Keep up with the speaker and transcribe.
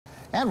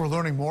And we're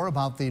learning more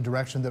about the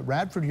direction that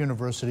Radford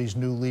University's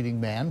new leading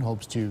man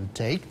hopes to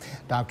take.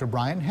 Dr.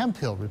 Brian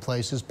Hemphill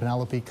replaces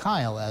Penelope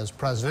Kyle as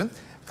president.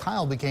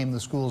 Kyle became the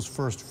school's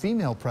first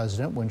female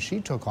president when she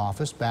took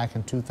office back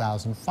in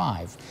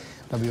 2005.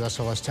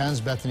 WSLS 10's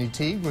Bethany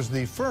Teague was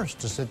the first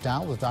to sit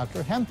down with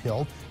Dr.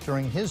 Hemphill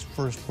during his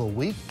first full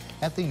week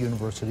at the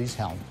university's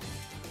helm.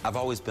 I've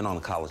always been on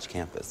a college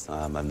campus.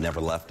 I've never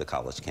left a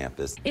college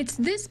campus. It's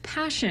this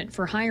passion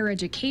for higher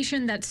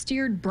education that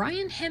steered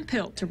Brian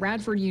Hemphill to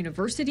Radford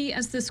University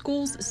as the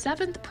school's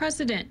 7th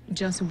president.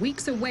 Just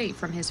weeks away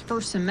from his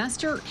first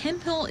semester,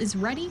 Hemphill is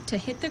ready to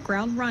hit the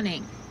ground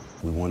running.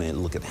 We want to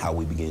look at how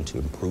we begin to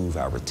improve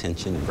our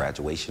retention and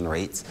graduation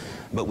rates,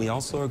 but we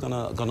also are going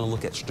to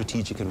look at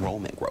strategic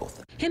enrollment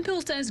growth.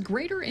 Hemphill says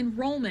greater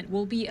enrollment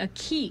will be a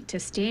key to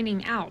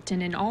standing out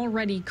in an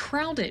already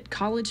crowded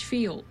college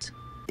field.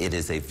 It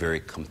is a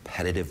very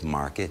competitive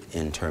market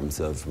in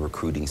terms of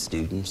recruiting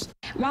students.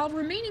 While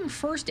remaining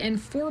first and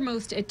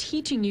foremost a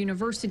teaching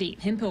university,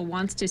 Hemphill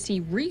wants to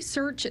see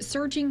research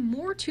surging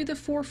more to the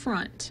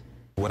forefront.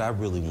 What I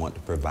really want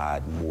to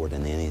provide more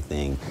than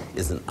anything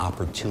is an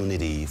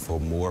opportunity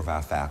for more of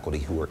our faculty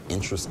who are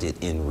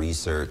interested in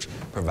research,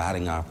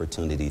 providing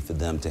opportunity for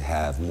them to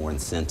have more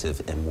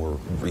incentive and more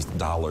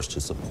dollars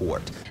to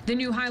support. The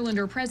new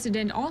Highlander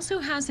president also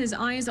has his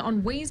eyes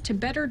on ways to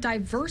better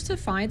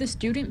diversify the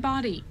student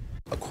body.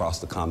 Across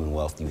the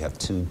Commonwealth, you have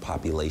two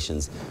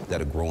populations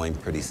that are growing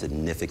pretty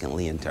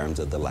significantly in terms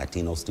of the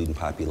Latino student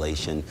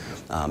population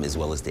as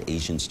well as the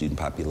Asian student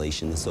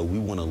population. So we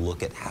want to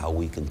look at how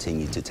we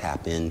continue to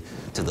tap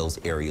into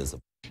those areas.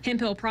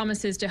 Hemphill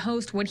promises to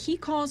host what he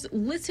calls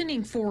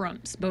listening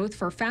forums, both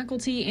for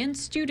faculty and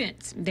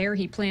students. There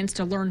he plans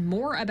to learn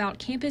more about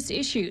campus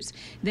issues.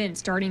 Then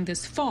starting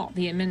this fall,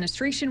 the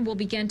administration will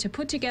begin to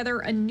put together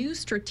a new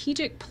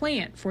strategic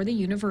plan for the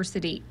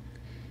university.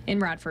 In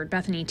Radford,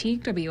 Bethany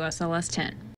Teague, WSLS 10.